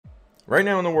Right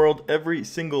now in the world, every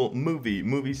single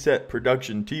movie set,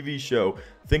 production, TV show,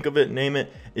 think of it, name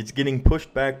it, it's getting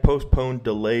pushed back, postponed,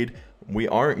 delayed. We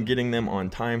aren't getting them on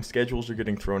time. Schedules are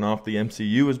getting thrown off. The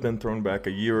MCU has been thrown back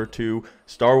a year or two.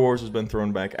 Star Wars has been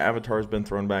thrown back. Avatar has been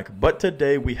thrown back. But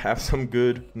today we have some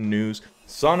good news.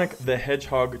 Sonic the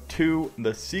Hedgehog 2,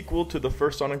 the sequel to the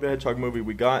first Sonic the Hedgehog movie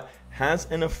we got, has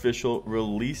an official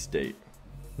release date.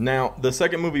 Now, the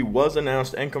second movie was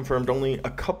announced and confirmed only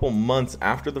a couple months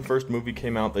after the first movie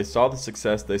came out. They saw the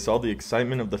success, they saw the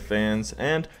excitement of the fans,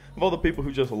 and of all the people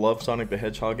who just love Sonic the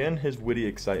Hedgehog and his witty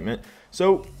excitement.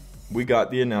 So, we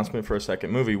got the announcement for a second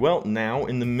movie. Well, now,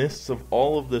 in the midst of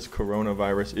all of this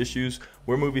coronavirus issues,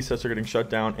 where movie sets are getting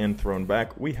shut down and thrown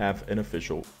back, we have an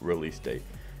official release date.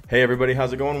 Hey everybody,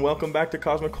 how's it going? Welcome back to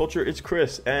Cosmic Culture. It's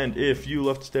Chris, and if you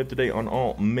love to stay up to date on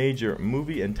all major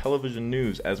movie and television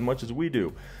news as much as we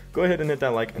do, go ahead and hit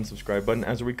that like and subscribe button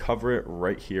as we cover it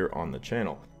right here on the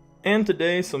channel. And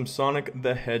today, some Sonic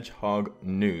the Hedgehog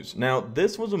news. Now,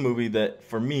 this was a movie that,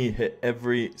 for me, hit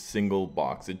every single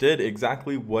box. It did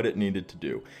exactly what it needed to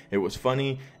do. It was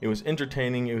funny, it was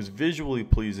entertaining, it was visually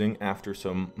pleasing after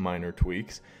some minor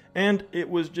tweaks, and it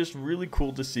was just really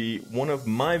cool to see one of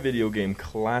my video game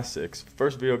classics,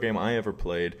 first video game I ever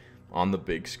played, on the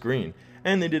big screen.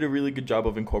 And they did a really good job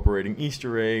of incorporating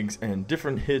Easter eggs and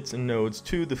different hits and nodes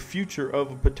to the future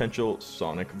of a potential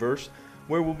Sonic-verse,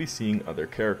 where we'll be seeing other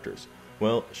characters.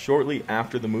 Well, shortly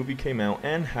after the movie came out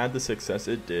and had the success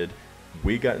it did,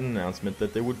 we got an announcement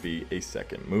that there would be a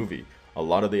second movie. A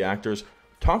lot of the actors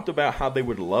talked about how they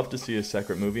would love to see a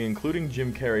second movie, including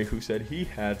Jim Carrey, who said he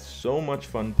had so much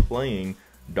fun playing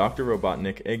Dr.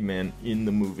 Robotnik Eggman in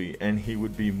the movie, and he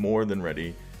would be more than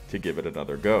ready to give it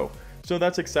another go. So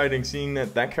that's exciting, seeing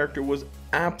that that character was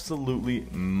absolutely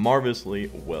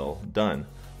marvelously well done.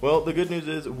 Well, the good news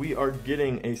is we are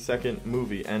getting a second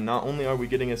movie, and not only are we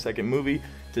getting a second movie,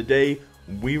 today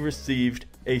we received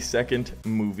a second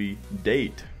movie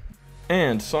date.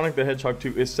 And Sonic the Hedgehog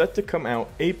 2 is set to come out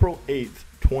April 8th,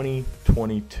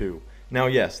 2022. Now,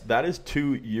 yes, that is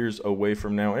 2 years away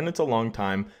from now, and it's a long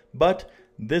time, but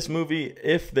this movie,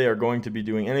 if they are going to be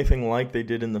doing anything like they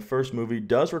did in the first movie,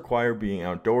 does require being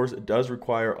outdoors. It does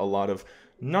require a lot of,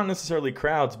 not necessarily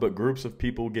crowds, but groups of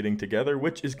people getting together,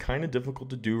 which is kind of difficult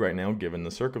to do right now given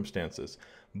the circumstances.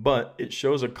 But it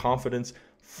shows a confidence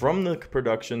from the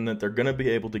production that they're going to be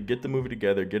able to get the movie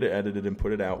together, get it edited, and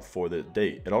put it out for the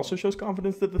date. It also shows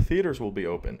confidence that the theaters will be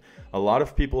open. A lot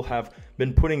of people have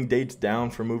been putting dates down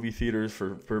for movie theaters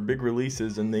for big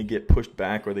releases, and they get pushed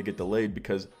back or they get delayed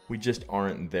because we just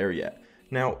aren't there yet.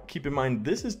 Now, keep in mind,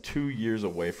 this is 2 years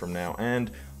away from now,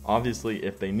 and obviously,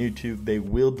 if they need to, they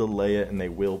will delay it and they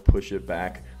will push it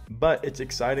back. But it's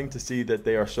exciting to see that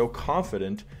they are so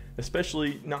confident,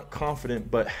 especially not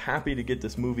confident, but happy to get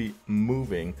this movie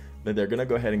moving, that they're going to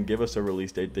go ahead and give us a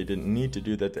release date. They didn't need to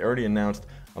do that. They already announced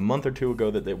a month or two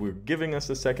ago that they were giving us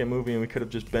a second movie, and we could have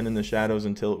just been in the shadows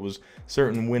until it was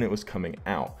certain when it was coming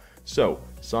out. So,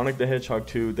 Sonic the Hedgehog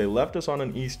 2, they left us on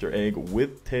an Easter egg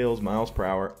with Tails miles per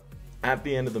hour at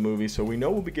the end of the movie, so we know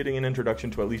we'll be getting an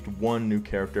introduction to at least one new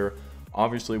character.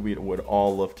 Obviously, we would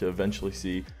all love to eventually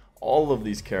see all of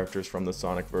these characters from the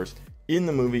Sonic-verse in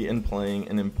the movie and playing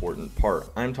an important part.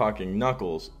 I'm talking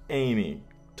Knuckles, Amy,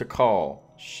 Tikal,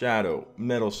 Shadow,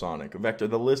 Metal Sonic, Vector.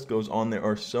 The list goes on. There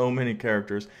are so many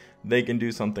characters they can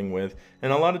do something with,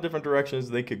 and a lot of different directions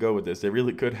they could go with this. They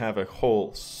really could have a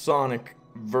whole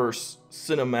Sonic-verse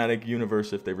cinematic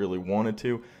universe if they really wanted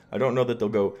to. I don't know that they'll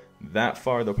go that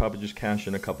far. They'll probably just cash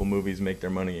in a couple movies, make their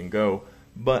money, and go.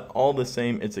 But all the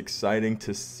same, it's exciting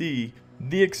to see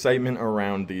the excitement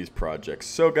around these projects.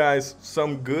 So guys,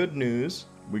 some good news.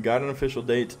 We got an official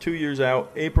date, 2 years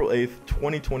out, April 8th,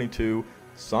 2022,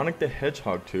 Sonic the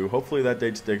Hedgehog 2. Hopefully that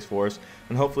date sticks for us,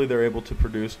 and hopefully they're able to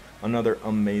produce another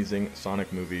amazing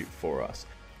Sonic movie for us.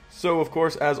 So, of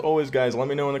course, as always, guys, let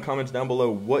me know in the comments down below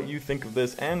what you think of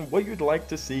this and what you'd like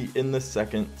to see in the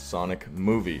second Sonic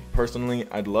movie. Personally,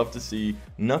 I'd love to see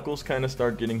Knuckles kind of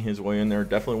start getting his way in there.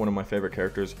 Definitely one of my favorite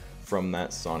characters from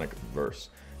that Sonic verse.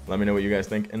 Let me know what you guys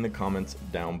think in the comments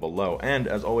down below. And,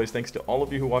 as always, thanks to all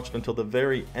of you who watched until the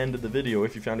very end of the video.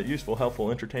 If you found it useful,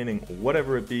 helpful, entertaining,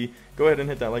 whatever it be, go ahead and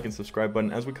hit that like and subscribe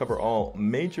button as we cover all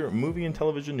major movie and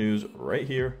television news right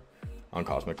here on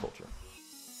Cosmic Culture.